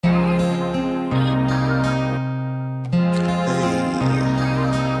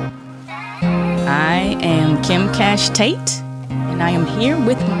Kim Cash Tate, and I am here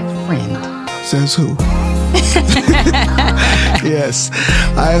with my friend. Says who? Yes,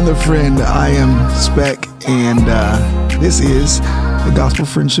 I am the friend. I am Spec, and this is the Gospel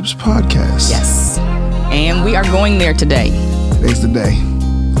Friendships Podcast. Yes, and we are going there today. Today's the day.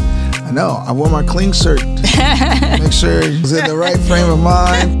 I know. I wore my clean shirt. Make sure it's in the right frame of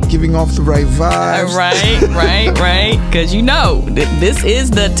mind, giving off the right vibes. Right. Because you know, this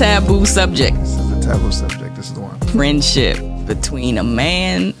is the taboo subject. This is the taboo subject. This is the one. Friendship between a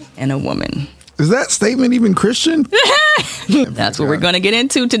man and a woman. Is that statement even Christian? That's what we're going to get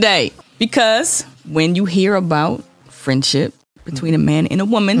into today. Because when you hear about friendship between a man and a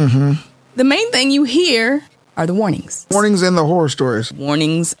woman, the main thing you hear are the warnings. Warnings and the horror stories.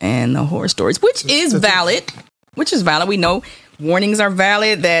 Warnings and the horror stories, which is valid. We know warnings are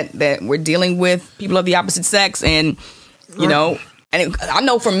valid that we're dealing with people of the opposite sex. And, you know, I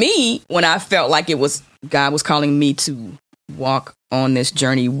know for me, when I felt like God was calling me to walk on this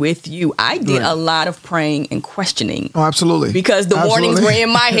journey with you, I did a lot of praying and questioning. Oh, absolutely. Because the warnings were in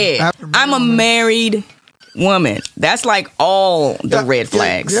my head. I'm a married woman. That's like all the red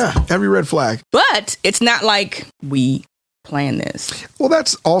flags. Yeah, every red flag. But it's not like we planned this. Well,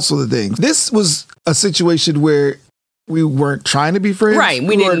 that's also the thing. This was a situation where we weren't trying to be friends. Right.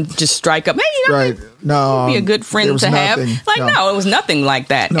 We didn't just strike up. Hey, you know, right. No, be a good friend to have. No, it was nothing like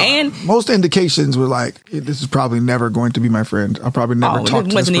that. No, and most indications were like, this is probably never going to be my friend. I'll probably never talk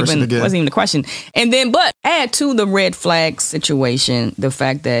to this person again. Wasn't even the question. And then, but add to the red flag situation the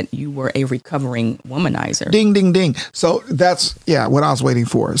fact that you were a recovering womanizer. Ding, ding, ding. So that's, what I was waiting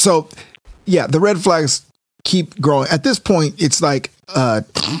for. So, the red flags keep growing. At this point, it's like a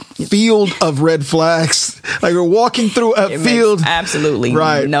field of red flags. Like we're walking through a field. Makes absolutely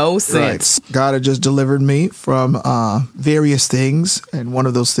no sense. Right. God had just delivered me from various things. And one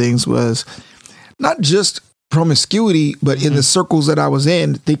of those things was not just promiscuity, but in the circles that I was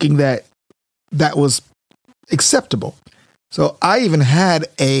in, thinking that was acceptable. So I even had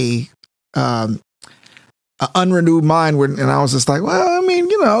a unrenewed mind and I was just like, well, I mean,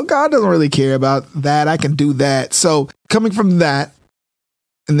 God doesn't really care about that. I can do that. So coming from that,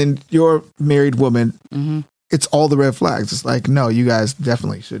 and then you're a married woman, it's all the red flags. It's like, no, you guys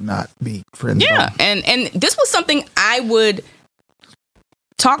definitely should not be friends. Yeah. And this was something I would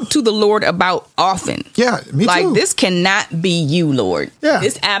talk to the Lord about often. Yeah, me too. Like, this cannot be you, Lord. Yeah.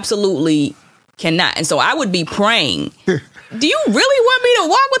 This absolutely cannot. And so I would be praying. Do you really want me to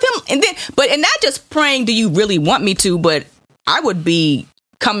walk with him? And not just praying, do you really want me to, but I would be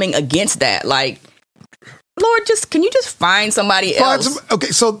coming against that. Like, Lord, can you just find somebody else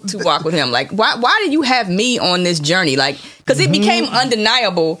to walk with him? Like, why did you have me on this journey? Like, because it became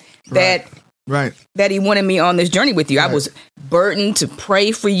undeniable that he wanted me on this journey with you. Right. I was burdened to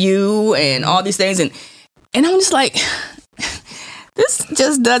pray for you and all these things. And I'm just like, this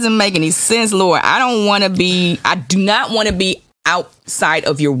just doesn't make any sense, Lord. I do not want to be outside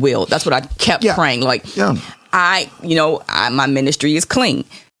of your will. That's what I kept praying. Like, my ministry is clean.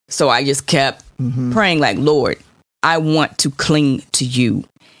 So I just kept praying like, Lord, I want to cling to you.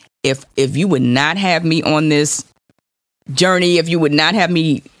 If you would not have me on this journey, if you would not have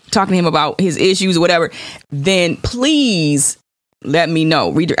me talking to him about his issues or whatever, then please let me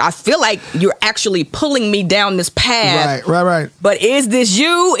know. Reader, I feel like you're actually pulling me down this path. Right. But is this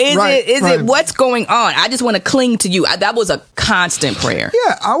you? Is it what's going on? I just want to cling to you. That was a constant prayer.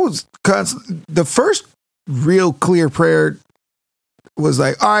 Yeah, I was constant. The first real clear prayer was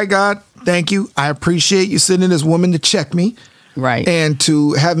like, all right, God, thank you. I appreciate you sending this woman to check me. Right. And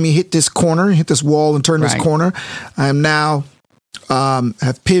to have me hit this wall and turn this corner. I am now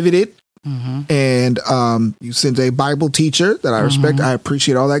have pivoted. And you sent a Bible teacher that I respect. I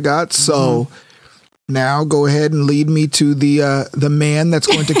appreciate all that, God. So now go ahead and lead me to the man that's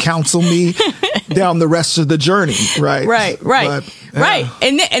going to counsel me down the rest of the journey. Right. Right.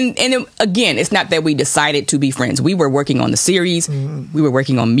 And again, it's not that we decided to be friends. We were working on the series. We were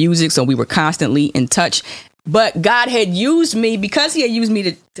working on music. So we were constantly in touch. But God had used me because he had used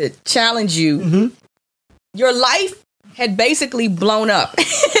me to challenge you. Your life had basically blown up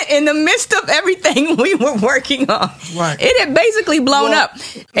in the midst of everything we were working on. Right. It had basically blown up.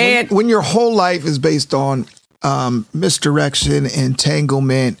 And when your whole life is based on misdirection,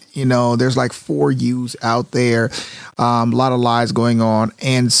 entanglement, there's like 4 U's out there, a lot of lies going on,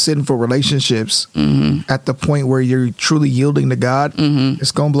 and sinful relationships at the point where you're truly yielding to God,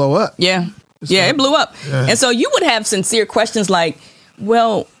 it's going to blow up. Yeah. It blew up. Yeah. And so you would have sincere questions like,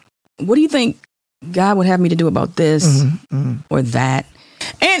 well, what do you think God would have me to do about this or that?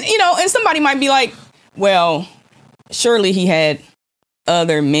 And, and somebody might be like, well, surely he had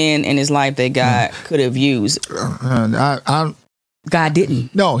other men in his life that God could have used. God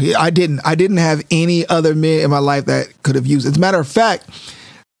didn't. No, I didn't. I didn't have any other men in my life that could have used. As a matter of fact,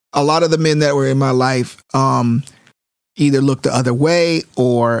 a lot of the men that were in my life either looked the other way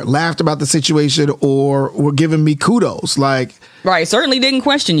or laughed about the situation or were giving me kudos. Like, right, certainly didn't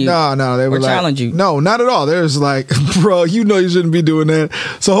question you. No, they were like, challenge you. No, not at all. There's like, bro, you know you shouldn't be doing that.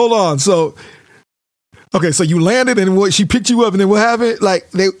 So hold on. So, okay, so you landed and what she picked you up and then what happened? Like,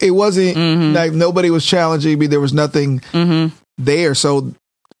 it wasn't like nobody was challenging me. There was nothing there. So,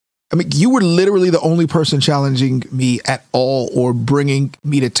 I mean, you were literally the only person challenging me at all or bringing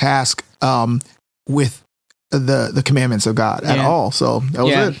me to task with the commandments of God at all. So that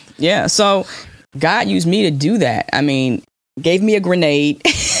was it. Yeah. So God used me to do that. I mean, gave me a grenade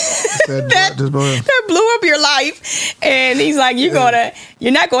that blew up your life. And he's like,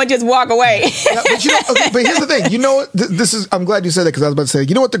 you're not going to just walk away. Yeah, but here's the thing. You know what? I'm glad you said that because I was about to say,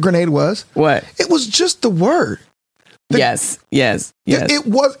 you know what the grenade was? What? It was just the word. Yes. It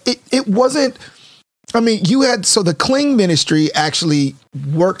wasn't. I mean, the Cling ministry actually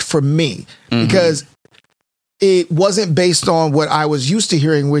worked for me because it wasn't based on what I was used to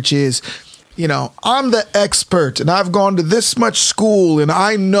hearing, which is, you know, I'm the expert and I've gone to this much school and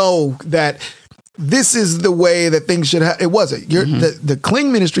I know that this is the way that things should happen. It wasn't. The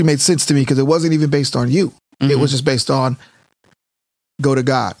Cling ministry made sense to me because it wasn't even based on you. It was just based on go to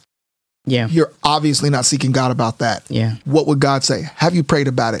God. Yeah. You're obviously not seeking God about that. Yeah. What would God say? Have you prayed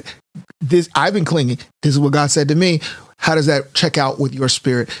about it? I've been clinging. This is what God said to me. How does that check out with your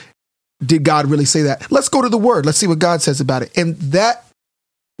spirit? Did God really say that? Let's go to the word. Let's see what God says about it. And that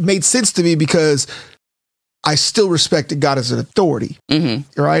made sense to me because I still respected God as an authority.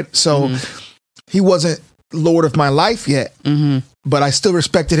 Right. So he wasn't Lord of my life yet, but I still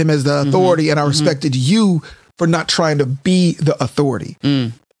respected him as the authority. And I respected you for not trying to be the authority.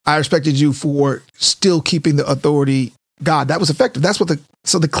 I respected you for still keeping the authority God. That was effective. That's what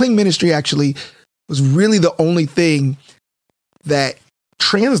so the Cling ministry actually was really the only thing that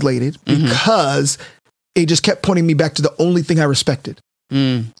translated because it just kept pointing me back to the only thing I respected.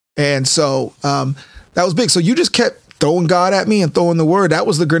 And so that was big. So you just kept throwing God at me and throwing the word. That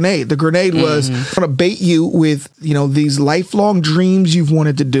was the grenade. The grenade was going to bait you with, you know, these lifelong dreams you've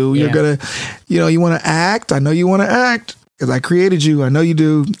wanted to do. You're going to, you know, you want to act. I know you want to act. Because I created you. I know you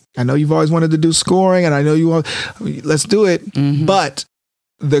do. I know you've always wanted to do scoring and I know you want, let's do it. But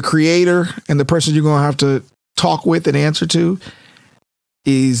the creator and the person you're going to have to talk with and answer to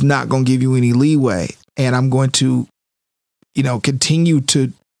is not going to give you any leeway. And I'm going to, you know, continue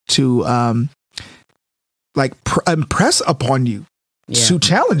to impress upon you to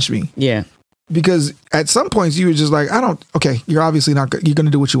challenge me. Yeah. Because at some points you were just like, you're obviously not, you're going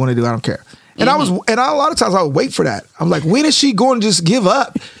to do what you want to do. I don't care. And a lot of times I would wait for that. I'm like, when is she going to just give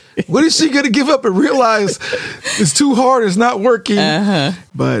up? When is she going to give up and realize it's too hard, it's not working?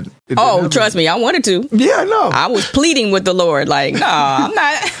 But trust me, I wanted to. Yeah, I know. I was pleading with the Lord, like, no, I'm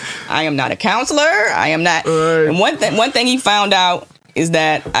not. I am not a counselor. I am not. And one thing he found out is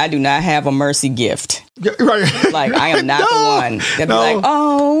that I do not have a mercy gift. Yeah, right. Like I am not the one that be like,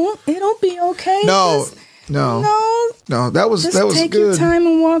 oh, it'll be okay. No. That was take good. Your time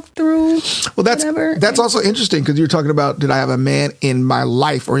and walk through. Well, that's also interesting because you're talking about did I have a man in my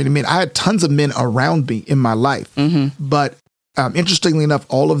life or any men? I had tons of men around me in my life, but interestingly enough,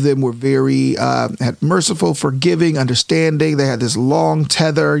 all of them were very had merciful, forgiving, understanding. They had this long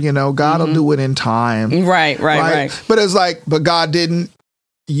tether. You know, God will do it in time. Right. But it's like, but God didn't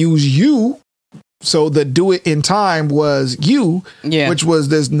use you. So the do it in time was you, which was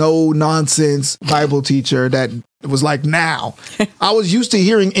this no nonsense Bible teacher that was like, now. I was used to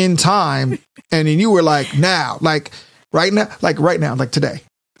hearing in time, and then you were like, now, like right now, like today.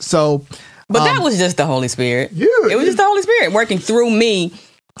 So, but that was just the Holy Spirit. Yeah, it was just the Holy Spirit working through me,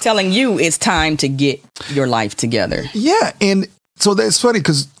 telling you it's time to get your life together. Yeah, and so that's funny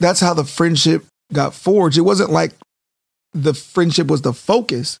because that's how the friendship got forged. It wasn't like the friendship was the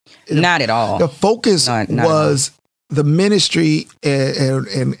focus. Not at all. The focus was the ministry and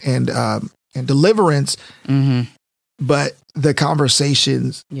deliverance, but the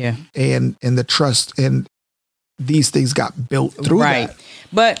conversations, and the trust and these things got built through that.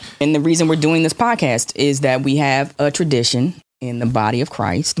 But and the reason we're doing this podcast is that we have a tradition in the body of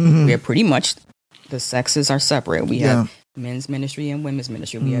Christ where pretty much the sexes are separate. We have men's ministry and women's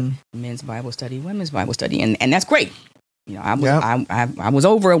ministry. We have men's Bible study, women's Bible study, and that's great. You know, I was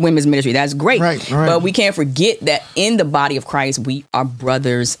over a women's ministry. That's great. Right. But we can't forget that in the body of Christ, we are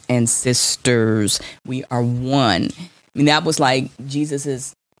brothers and sisters. We are one. I mean, that was like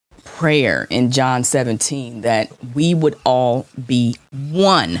Jesus's prayer in John 17 that we would all be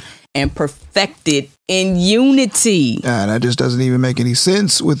one and perfected in unity. Yeah, that just doesn't even make any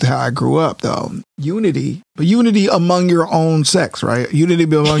sense with how I grew up, though. Unity, but unity among your own sex, right? Unity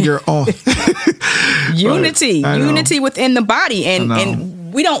among your own. Unity within the body.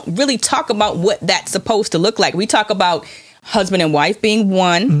 And we don't really talk about what that's supposed to look like. We talk about husband and wife being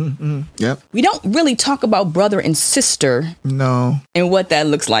one. Mm-hmm. Yep. We don't really talk about brother and sister. No. And what that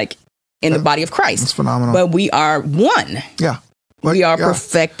looks like in the body of Christ. It's phenomenal. But we are one. Yeah. We are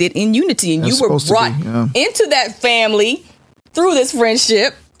perfected in unity. And you were brought into that family through this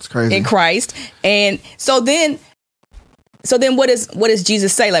friendship in Christ. And so then what does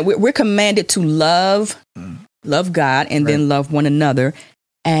Jesus say? Like we're commanded to love God and then love one another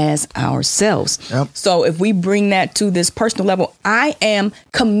as ourselves. Yep. So if we bring that to this personal level, I am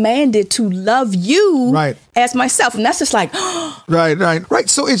commanded to love you as myself. And that's just like, right.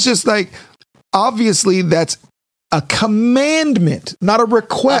 So it's just like, obviously that's a commandment, not a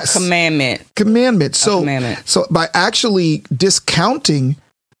request. A commandment. So by actually discounting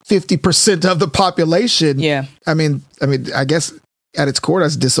 50% of the population, I mean, I guess at its core,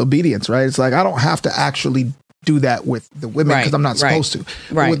 that's disobedience, right? It's like, I don't have to actually do that with the women because I'm not supposed to.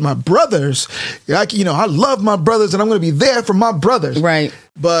 But with my brothers, I love my brothers and I'm going to be there for my brothers. Right.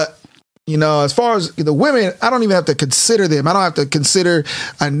 But as far as the women, I don't even have to consider them. I don't have to consider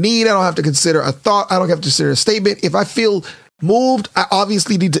a need. I don't have to consider a thought. I don't have to consider a statement. If I feel moved, I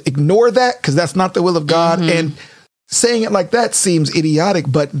obviously need to ignore that because that's not the will of God. Mm-hmm. And saying it like that seems idiotic,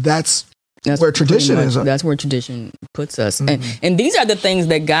 but that's where tradition is. That's where tradition puts us. Mm-hmm. And these are the things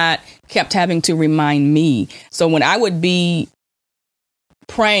that God kept having to remind me. So when I would be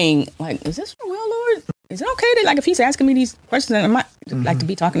praying, like, is this your will, Lord? Is it okay that, like, if he's asking me these questions, I might like to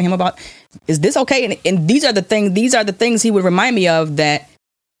be talking to him about, is this okay? And these are the things he would remind me of, that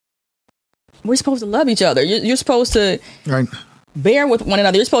we're supposed to love each other. You're supposed to bear with one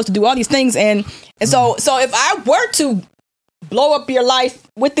another. You're supposed to do all these things. And so if I were to blow up your life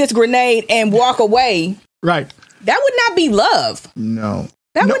with this grenade and walk away, that would not be love. No.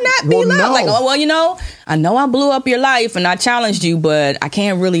 That would not be love. No. Like, I know I blew up your life and I challenged you, but I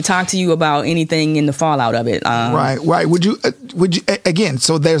can't really talk to you about anything in the fallout of it. Right. Would you again?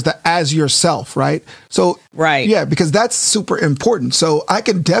 So there's the as yourself, right? So yeah, because that's super important. So I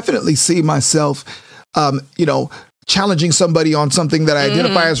can definitely see myself, challenging somebody on something that I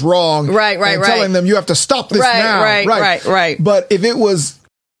identify as wrong, and telling them you have to stop this now, right. But if it was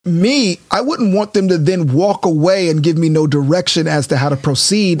me, I wouldn't want them to then walk away and give me no direction as to how to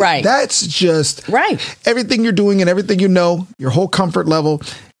proceed. Right. That's just everything you're doing and everything your whole comfort level,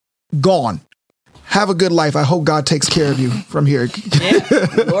 gone. Have a good life. I hope God takes care of you from here.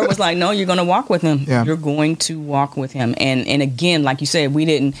 The Lord was like, no, you're going to walk with him. Yeah. You're going to walk with him. And again, like you said, we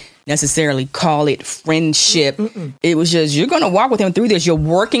didn't necessarily call it friendship. Mm-mm. It was just, you're going to walk with him through this. You're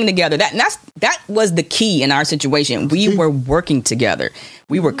working together. That was the key in our situation. We were working together.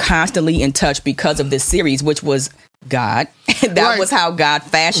 We were constantly in touch because of this series, which was God. That was how God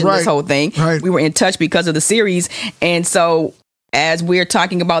fashioned this whole thing. Right. We were in touch because of the series. And so as we're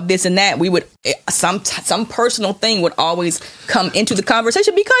talking about this and that, we would some personal thing would always come into the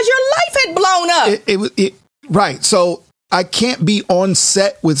conversation because your life had blown up. Right. So I can't be on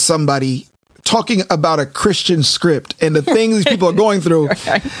set with somebody talking about a Christian script and the things these people are going through.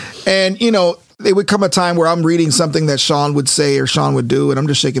 And, there would come a time where I'm reading something that Sean would say or Sean would do, and I'm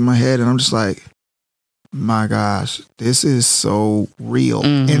just shaking my head and I'm just like, my gosh, this is so real.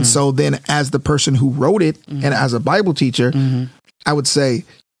 Mm-hmm. And so then as the person who wrote it and as a Bible teacher, I would say,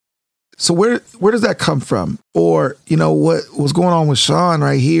 so where does that come from? Or, what was going on with Sean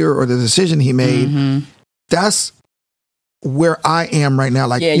right here, or the decision he made, that's where I am right now.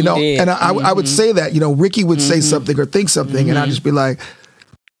 Like, and I would say that, Ricky would say something or think something and I'd just be like,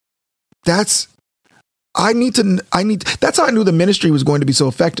 that's how I knew the ministry was going to be so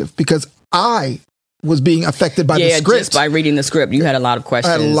effective, because I was being affected by the script. Just by reading the script. You had a lot of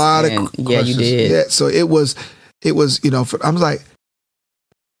questions. I had a lot of questions. Yeah, you did. Yeah, so it was, I was like,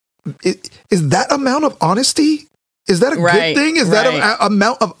 is that amount of honesty? Is that a good thing? Is that an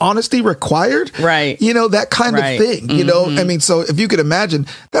amount of honesty required? Right. That kind of thing, so if you could imagine,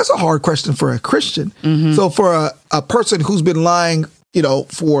 that's a hard question for a Christian. So for a person who's been lying,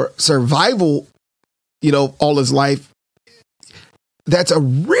 for survival, all his life, that's a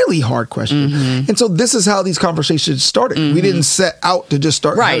really hard question. And so this is how these conversations started. We didn't set out to just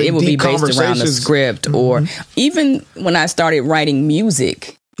start having it would deep be based around the script, or even when I started writing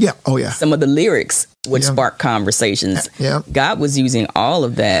music. Yeah. Oh, yeah. Some of the lyrics would spark conversations. Yeah. God was using all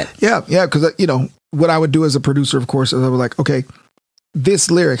of that. Yeah. Yeah. Because, what I would do as a producer, of course, is I was like, okay,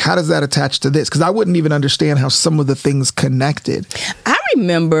 this lyric, how does that attach to this? Because I wouldn't even understand how some of the things connected. I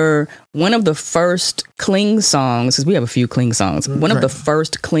remember one of the first Cling songs, because we have a few Cling songs. One of the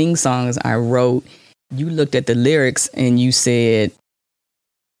first Cling songs I wrote, you looked at the lyrics and you said,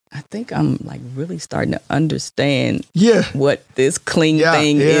 I think I'm like really starting to understand what this Cling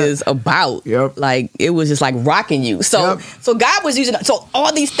thing is about. Like it was just like rocking you. So God was using, so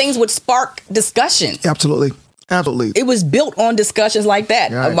all these things would spark discussion. Absolutely. It was built on discussions like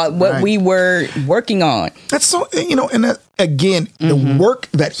that about what we were working on. That's so, and again, the work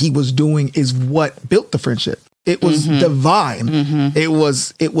that he was doing is what built the friendship. It was divine. It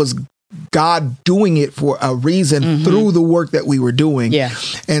was God doing it for a reason through the work that we were doing. Yeah.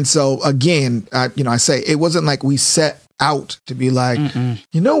 And so again, I say it wasn't like we set out to be like,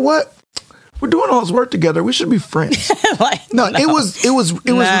 you know what? We're doing all this work together. We should be friends. No, it was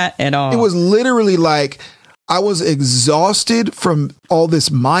not at all. It was literally like, I was exhausted from all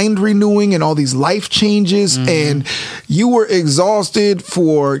this mind renewing and all these life changes. And you were exhausted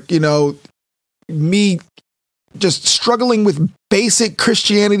for, me just struggling with basic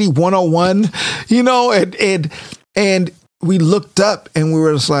Christianity 101, and we looked up and we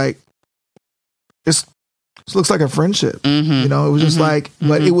were just like, this looks like a friendship. It was just like,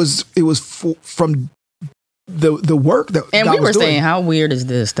 but it was from the work that and God we were was doing. Saying, how weird is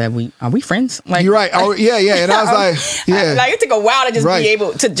this that are we friends? Like, you're right. And I was like, like it took a while to just be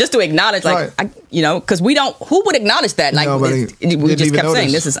able to acknowledge, like, because who would acknowledge that? Like, we just kept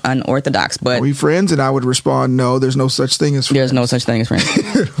saying this is unorthodox. But are we friends? And I would respond, no, there's no such thing as friends. There's no such thing as friends.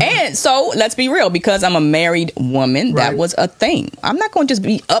 And so let's be real, because I'm a married woman, that was a thing. I'm not going to just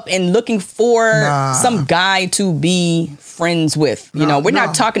be up and looking for some guy to be friends with. We're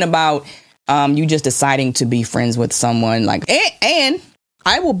not talking about you just deciding to be friends with someone and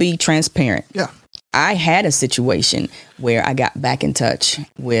I will be transparent. Yeah. I had a situation where I got back in touch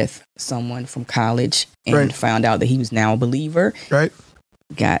with someone from college and found out that he was now a believer. Right.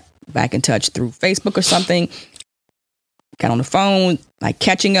 Got back in touch through Facebook or something. Got on the phone, like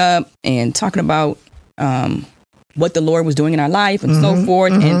catching up and talking about what the Lord was doing in our life and so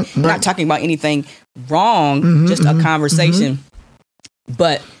forth. And not talking about anything wrong, just a conversation.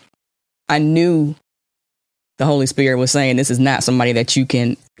 But I knew the Holy Spirit was saying this is not somebody that you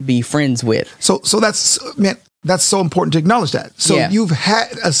can be friends with. So that's so important to acknowledge that. So you've had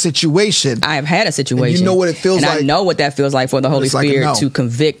a situation. I have had a situation. You know what it feels like. I know what that feels like for the Holy Spirit to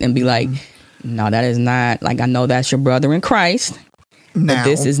convict and be like, no, that is not, like, I know that's your brother in Christ. But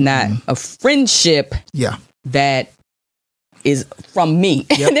this is not a friendship that is from me.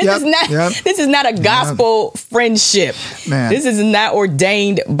 This is not a gospel friendship. This is not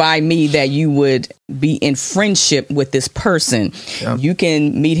ordained by me that you would be in friendship with this person. You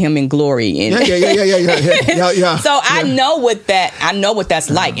can meet him in glory. And So I know what that's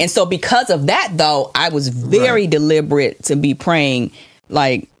like. And so because of that, though, I was very deliberate to be praying,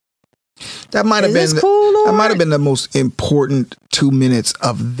 like, that might have been cool, that might have been the most important 2 minutes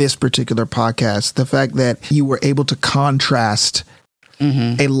of this particular podcast. The fact that you were able to contrast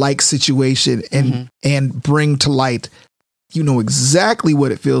a like situation and bring to light, exactly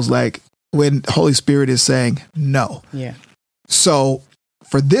what it feels like when Holy Spirit is saying no. Yeah. So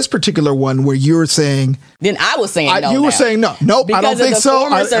for this particular one where you're saying, then I was saying no. You were saying no. Nope, I don't think so.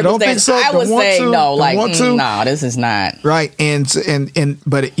 I don't think so. I was saying no, like, no, this is not right.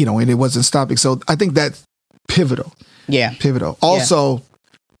 But it wasn't stopping. So I think that's pivotal. Yeah, pivotal. Also,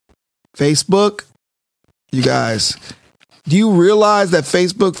 Facebook, you guys, do you realize that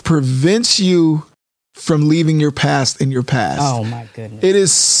Facebook prevents you from leaving your past in your past? Oh my goodness, it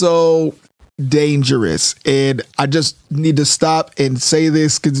is so dangerous. And I just need to stop and say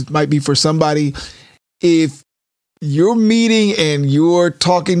this because it might be for somebody. If you're meeting and you're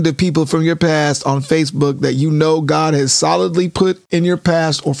talking to people from your past on Facebook that God has solidly put in your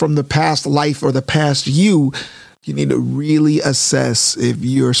past or from the past life or the past you need to really assess if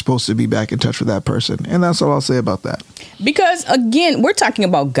you're supposed to be back in touch with that person. And that's all I'll say about that. Because again, we're talking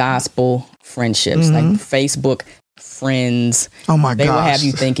about gospel friendships, like Facebook friends. Oh my god! They will have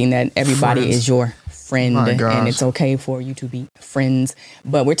you thinking that everybody is your friend, and it's okay for you to be friends.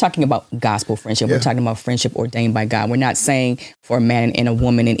 But we're talking about gospel friendship. We're talking about friendship ordained by God. We're not saying for a man and a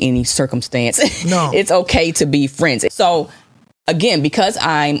woman in any circumstance, it's okay to be friends. So again, because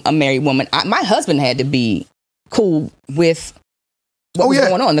I'm a married woman, my husband had to be cool with what was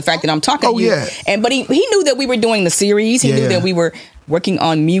going on. The fact that I'm talking to you, but he knew that we were doing the series. He knew that we were working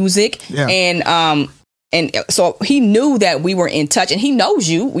on music, and so he knew that we were in touch, and he knows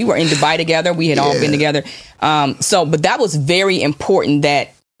you. We were in Dubai together. We had all been together. But that was very important that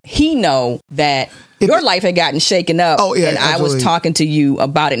he know that your life had gotten shaken up. Oh, yeah, and absolutely. I was talking to you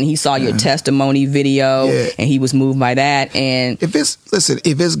about it, and he saw your testimony video, and he was moved by that. And if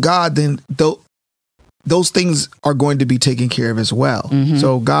it's God, then those things are going to be taken care of as well. Mm-hmm.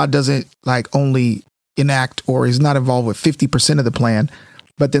 So God doesn't like only enact or is not involved with 50% of the plan,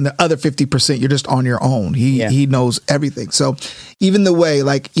 but then the other 50%, you're just on your own. He knows everything. So even the way,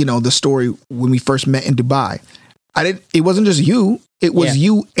 like, you know, the story when we first met in Dubai, it wasn't just you. It was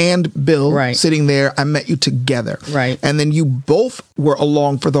you and Bill sitting there. I met you together. Right. And then you both were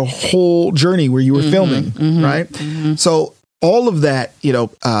along for the whole journey where you were filming. Right. Mm-hmm. So all of that, you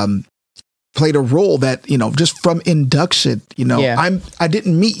know, played a role that, you know, just from induction, you know, I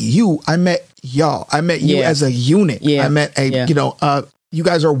didn't meet you. I met y'all. I met you as a unit. I met you know, you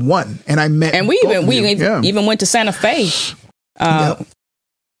guys are one. And I met, and we even went to Santa Fe.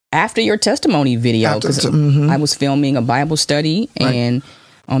 After your testimony video, because I was filming a Bible study and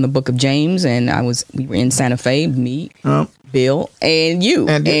on the book of James, and we were in Santa Fe, me, Bill, and you.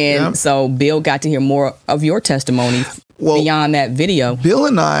 And so Bill got to hear more of your testimony beyond that video. Bill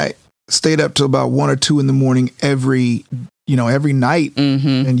and I stayed up till about 1 or 2 in the morning every night,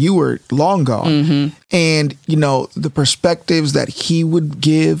 and you were long gone. And, you know, the perspectives that he would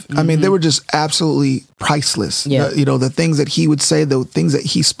give, I mean, they were just absolutely priceless. You know, the things that he would say, the things that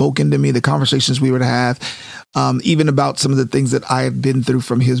he spoke into me, the conversations we would have, even about some of the things that I had been through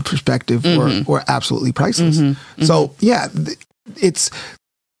from his perspective were absolutely priceless. So, yeah,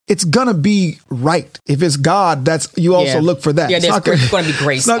 it's gonna be right. If it's God, you also look for that. Yeah, there's going to be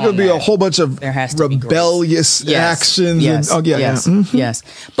grace. It's not going to be a whole bunch of rebellious actions. Yes. Yes.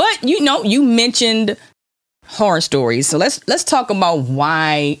 But you mentioned horror stories, so let's talk about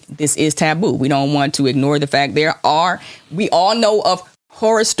why this is taboo. We don't want to ignore the fact we all know of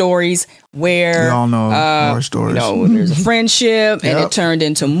horror stories where we all know horror stories. You know, there's a friendship and it turned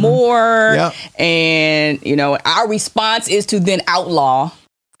into more, and you know, our response is to then outlaw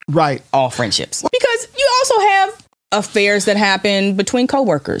all friendships, because you also have affairs that happen between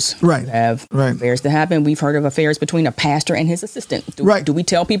coworkers. You have affairs that happen. We've heard of affairs between a pastor and his assistant. Do we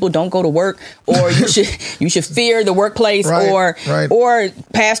tell people don't go to work, or you should fear the workplace, or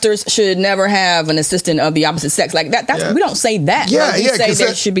pastors should never have an assistant of the opposite sex? Like that. We don't say that. We say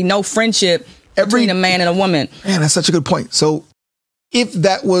there should be no friendship between a man and a woman. Man, that's such a good point. So if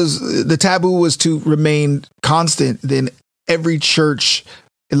that was the taboo was to remain constant, then every church,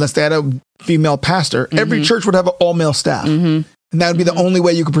 unless they had a female pastor, every church would have an all-male staff. And that would be the only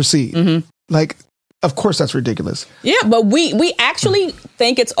way you could proceed. Like, of course, that's ridiculous. Yeah, but we actually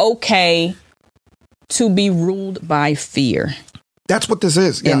think it's okay to be ruled by fear. That's what this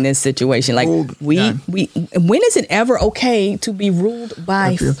is. In this situation. Like, when is it ever okay to be ruled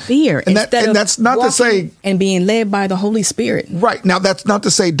by fear? And that's not to say... And being led by the Holy Spirit. Right. Now, that's not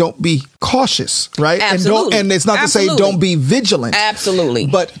to say don't be cautious, right? Absolutely. And it's not to say don't be vigilant. Absolutely.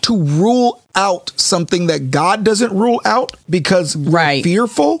 But to rule out something that God doesn't rule out because we're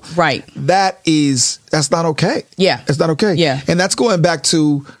fearful, that's not okay. Yeah. It's not okay. Yeah. And that's going back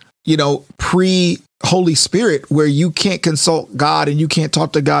to, you know, Holy Spirit, where you can't consult God and you can't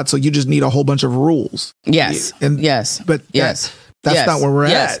talk to God, so you just need a whole bunch of rules. Yes. But that's not where we're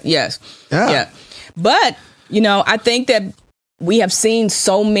at. Yes. But, you know, I think that we have seen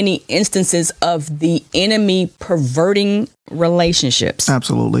so many instances of the enemy perverting relationships.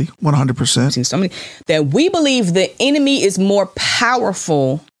 Absolutely. 100%. We've seen so many that we believe the enemy is more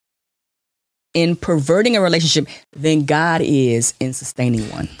powerful in perverting a relationship than God is in sustaining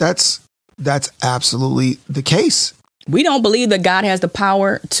one. That's absolutely the case. We don't believe that God has the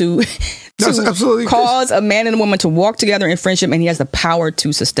power to cause a man and a woman to walk together in friendship, and he has the power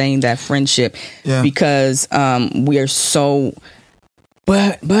to sustain that friendship because we are so.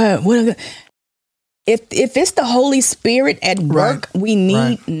 But what if it's the Holy Spirit at work, we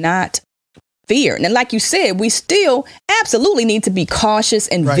need not fear. And like you said, we still absolutely need to be cautious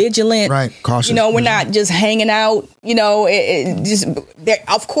and vigilant. Right, cautious. You know, we're not just hanging out. You know,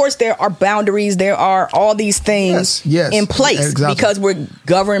 of course there are boundaries. There are all these things in place because we're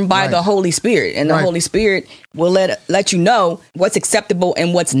governed by the Holy Spirit, and the Holy Spirit will let you know what's acceptable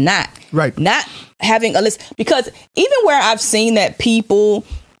and what's not. Right. Not having a list, because even where I've seen that people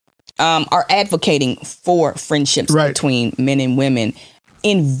are advocating for friendships between men and women,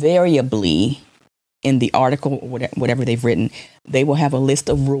 invariably in the article or whatever they've written, they will have a list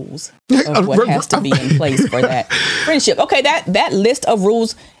of rules of what has to be in place for that friendship. Okay, that list of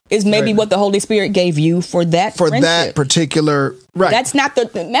rules is maybe what the Holy Spirit gave you for that friendship. That particular, right. That's not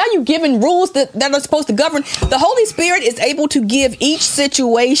now you're giving rules that are supposed to govern. The Holy Spirit is able to give each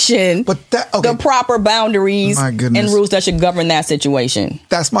situation the proper boundaries and rules that should govern that situation.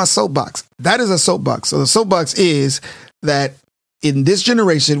 That's my soapbox. That is a soapbox. So the soapbox is that in this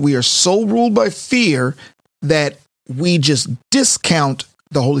generation, we are so ruled by fear that we just discount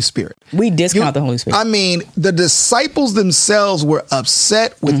the Holy Spirit. We discount the Holy Spirit. I mean, the disciples themselves were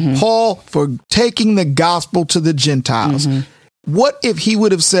upset with Paul for taking the gospel to the Gentiles. What if he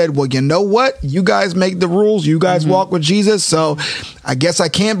would have said, well, you know what? You guys make the rules. You guys walk with Jesus. So I guess I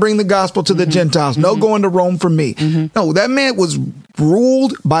can't bring the gospel to the Gentiles. No going to Rome for me. No, that man was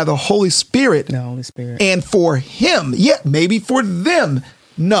ruled by the Holy Spirit. The Holy Spirit. And for him, maybe for them,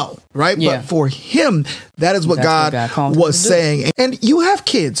 no, right? Yeah. But for him, that is what God was saying. And you have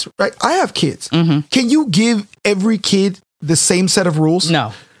kids, right? I have kids. Can you give every kid the same set of rules?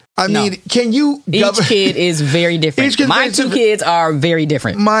 No. I mean, can you... Each kid is very different. My two kids are very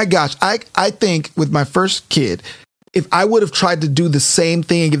different. My gosh. I think with my first kid, if I would have tried to do the same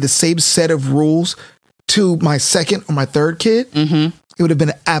thing and give the same set of rules to my second or my third kid, it would have been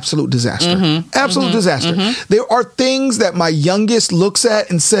an absolute disaster. Absolute disaster. There are things that my youngest looks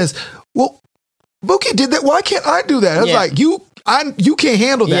at and says, well, Bookie did that. Why can't I do that? I was like, you can't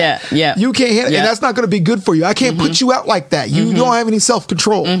handle that. You can't handle and that's not going to be good for you. I can't put you out like that. You don't have any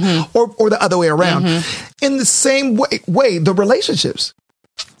self-control or the other way around. In the same way, the relationships.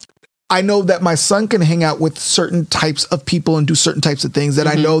 I know that my son can hang out with certain types of people and do certain types of things that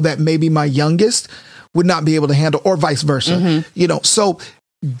I know that maybe my youngest would not be able to handle, or vice versa. You know, so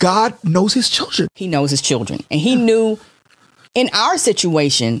God knows his children. He knows his children. And he knew in our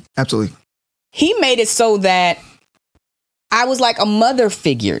situation. Absolutely. He made it so that I was like a mother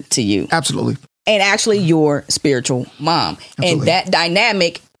figure to you. Absolutely. And actually your spiritual mom. Absolutely. And that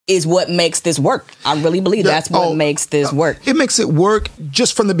dynamic is what makes this work. I really believe that's what makes this work. It makes it work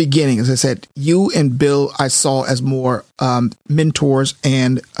just from the beginning. As I said, you and Bill, I saw as more mentors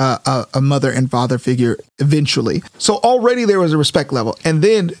and a mother and father figure eventually. So already there was a respect level. And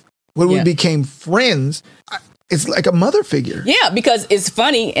then when we became friends, it's like a mother figure. Yeah, because it's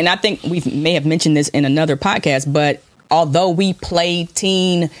funny. And I think we may have mentioned this in another podcast, but although we play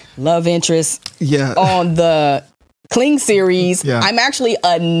teen love interest on the Cling series, I'm actually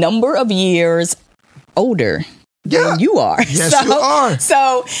a number of years older than you are. Yes, you are.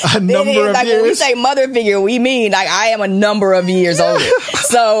 So a number of like years. When we say mother figure, we mean like I am a number of years older.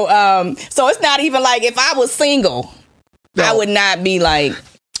 So it's not even like if I was single, I would not be like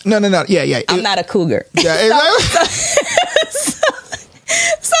No. Yeah. I'm not a cougar. Yeah.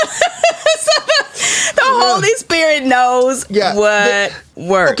 The Holy Spirit knows what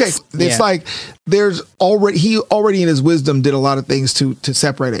works. Okay, it's like he already in his wisdom did a lot of things to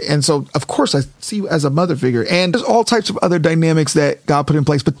separate it. And so, of course, I see you as a mother figure. And there's all types of other dynamics that God put in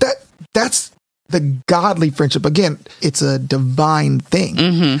place. But that's the godly friendship. Again, it's a divine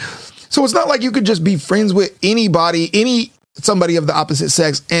thing. So it's not like you could just be friends with somebody of the opposite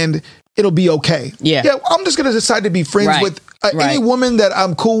sex and it'll be okay. Yeah, I'm just going to decide to be friends with any woman that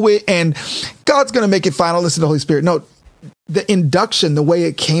I'm cool with, and God's going to make it fine. I'll listen to the Holy Spirit. No, the induction, the way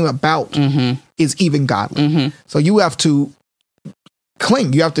it came about is even godly. So you have to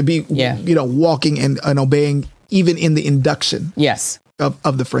cling. You have to be, walking and obeying even in the induction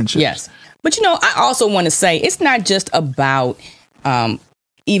of the friendship. Yes. But, I also want to say it's not just about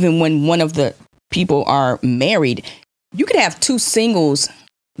even when one of the people are married, you could have two singles,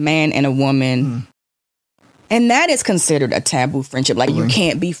 man and a woman. And that is considered a taboo friendship. Like you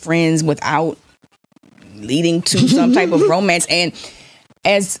can't be friends without leading to some type of romance. And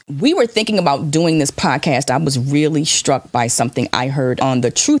as we were thinking about doing this podcast, I was really struck by something I heard on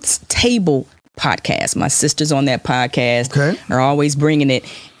the Truth's Table podcast. My sister's on that podcast are always bringing it.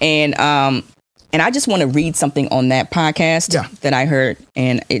 And I just want to read something on that podcast that I heard,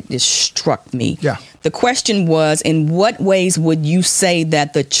 and it just struck me. The question was, in what ways would you say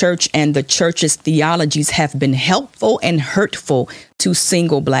that the church and the church's theologies have been helpful and hurtful to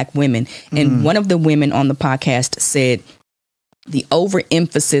single Black women? And one of the women on the podcast said, the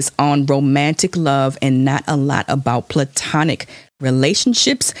overemphasis on romantic love and not a lot about platonic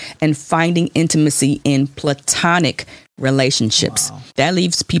relationships and finding intimacy in platonic relationships. Wow. That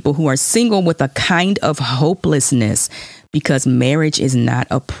leaves people who are single with a kind of hopelessness because marriage is not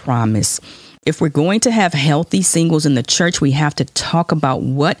a promise. If we're going to have healthy singles in the church, we have to talk about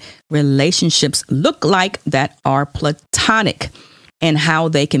what relationships look like that are platonic and how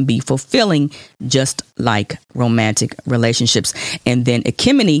they can be fulfilling, just like romantic relationships. And then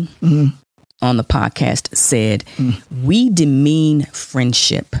Ekemini on the podcast said, we demean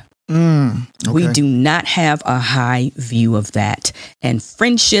friendship. Okay. We do not have a high view of that. And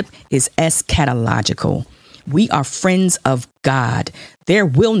friendship is eschatological. We are friends of God. There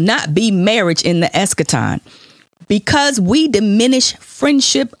will not be marriage in the eschaton. Because we diminish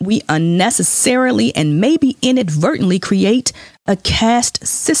friendship, we unnecessarily and maybe inadvertently create a caste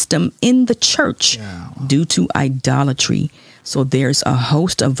system in the church due to idolatry. So there's a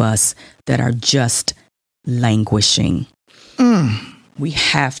host of us that are just languishing. We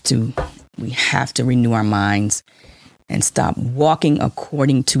have to renew our minds and stop walking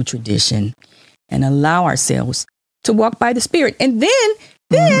according to tradition and allow ourselves to walk by the Spirit. And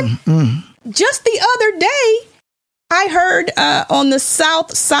then just the other day, I heard on the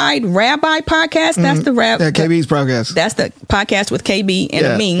South Side Rabbi podcast. That's the KB's podcast. That's the podcast with KB and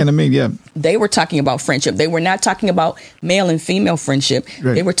Amin. And Amin, yeah. They were talking about friendship. They were not talking about male and female friendship.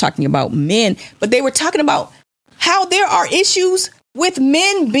 Right. They were talking about men, but they were talking about how there are issues with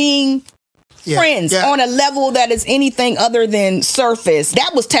men being friends on a level that is anything other than surface.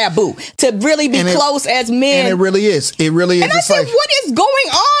 That was taboo to really be close as men. And it really is. It really is. And I said, what is going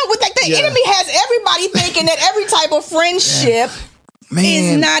on with the enemy has everybody thinking that every type of friendship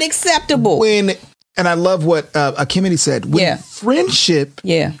is not acceptable. And I love what Akimini said. Friendship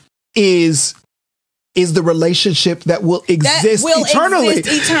is the relationship that will exist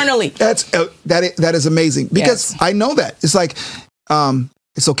eternally. That is amazing because I know that it's like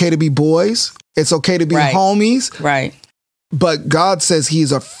it's okay to be boys. It's okay to be homies. Right. But God says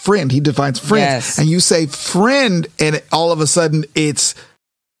he's a friend. He defines friends. Yes. And you say friend, and all of a sudden it's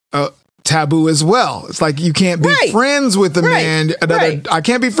taboo as well. It's like you can't be friends with a man. I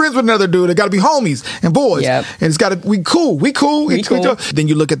can't be friends with another dude. It got to be homies and boys. Yep. And it's got to we cool. Then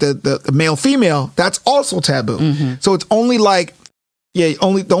you look at the male female. That's also taboo. Mm-hmm. So it's only like the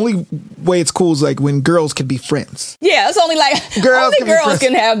only way it's cool is like when girls can be friends. Yeah, it's only like girls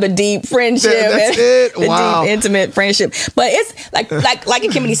can have the deep friendship. That's it. The deep, intimate friendship. But it's like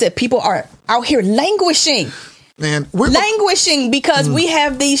Kimberly said, people are out here languishing. Man, we're languishing because we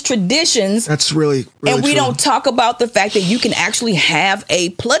have these traditions. That's really and we don't talk about the fact that you can actually have a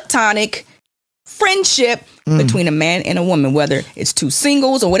platonic friendship between a man and a woman, whether it's two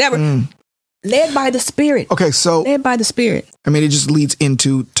singles or whatever. Led by the Spirit. Okay, so led by the Spirit. I mean, it just leads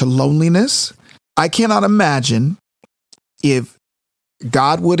into loneliness. I cannot imagine if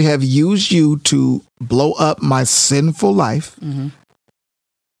God would have used you to blow up my sinful life,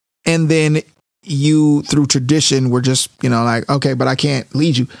 and then you, through tradition, were just like, okay, but I can't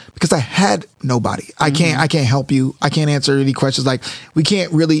lead you because I had nobody. I can't help you. I can't answer any questions. Like we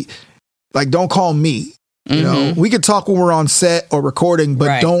can't really, don't call me. You know, we could talk when we're on set or recording,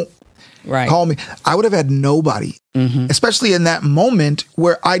 but don't. Call me. I would have had nobody, especially in that moment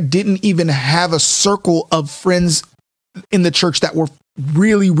where I didn't even have a circle of friends in the church that were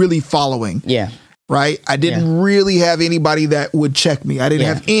really, really following. Yeah. Right. I didn't really have anybody that would check me. I didn't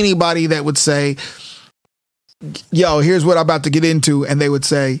have anybody that would say, yo, here's what I'm about to get into. And they would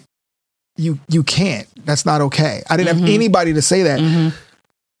say, you can't. That's not okay. I didn't have anybody to say that.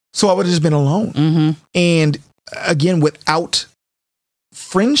 So I would have just been alone. And again, without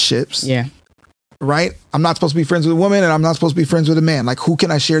friendships, right? I'm not supposed to be friends with a woman, and I'm not supposed to be friends with a man. Like, who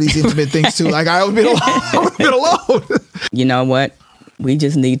can I share these intimate things to? Like, I would have been alone. You know what? We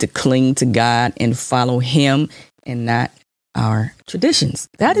just need to cling to God and follow Him, and not our traditions.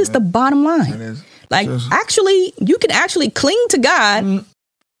 That is the bottom line. Like, actually, you can actually cling to God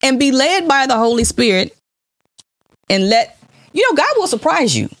and be led by the Holy Spirit, and God will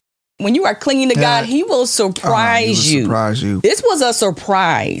surprise you. When you are clinging to God, He will surprise you. This was a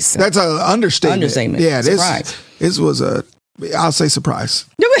surprise. That's an understatement. Yeah, this was I'll say surprise.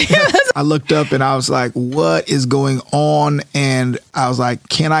 I looked up and I was like, what is going on? And I was like,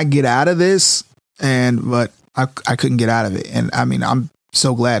 can I get out of this? But I couldn't get out of it. And I mean, I'm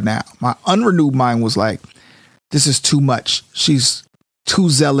so glad now. My unrenewed mind was like, this is too much. She's too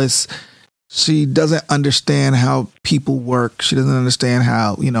zealous. She doesn't understand how people work. She doesn't understand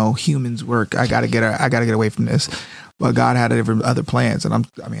how, humans work. I gotta get away from this. But God had other plans, and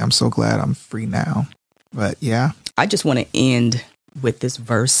I'm so glad I'm free now. But yeah, I just want to end with this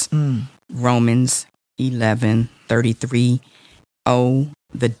verse, Romans 11:33. Oh,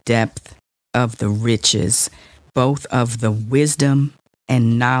 the depth of the riches, both of the wisdom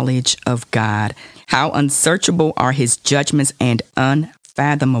and knowledge of God. How unsearchable are His judgments and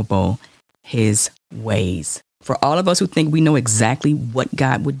unfathomable His ways. For all of us who think we know exactly what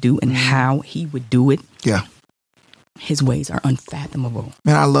God would do and how He would do it. Yeah. His ways are unfathomable.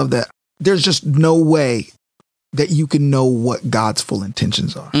 Man, I love that. There's just no way that you can know what God's full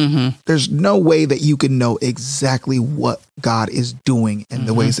intentions are. Mm-hmm. There's no way that you can know exactly what God is doing and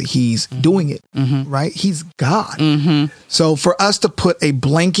the ways that he's doing it, right? He's God. So for us to put a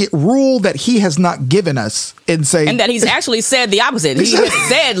blanket rule that he has not given us and say... And that he's actually said the opposite. He has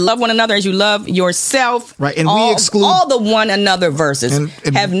said, love one another as you love yourself. Right, and we exclude... all the one another verses and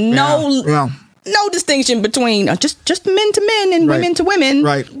have no distinction between just men to men and women to women.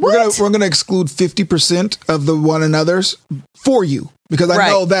 Right. We're gonna exclude 50% of the one another's for you because I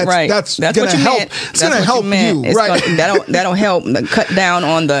know that's gonna help. It's gonna help you. Right. That'll help cut down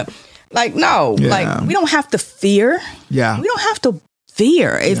on the we don't have to fear. Yeah. We don't have to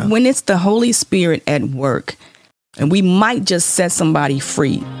fear when it's the Holy Spirit at work, and we might just set somebody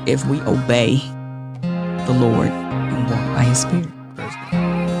free if we obey the Lord and walk by His Spirit.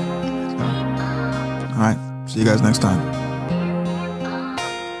 All right. See you guys next time.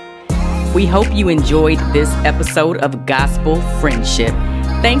 We hope you enjoyed this episode of Gospel Friendship.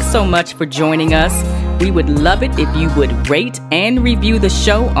 Thanks so much for joining us. We would love it if you would rate and review the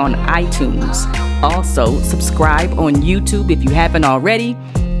show on iTunes. Also, subscribe on YouTube if you haven't already,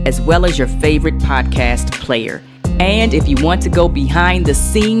 as well as your favorite podcast player. And if you want to go behind the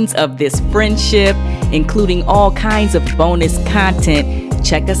scenes of this friendship, including all kinds of bonus content,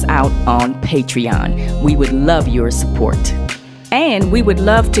 check us out on Patreon. We would love your support. And we would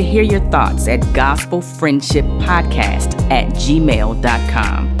love to hear your thoughts at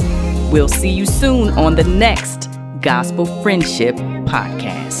gospelfriendshippodcast@gmail.com. We'll see you soon on the next Gospel Friendship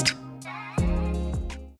Podcast.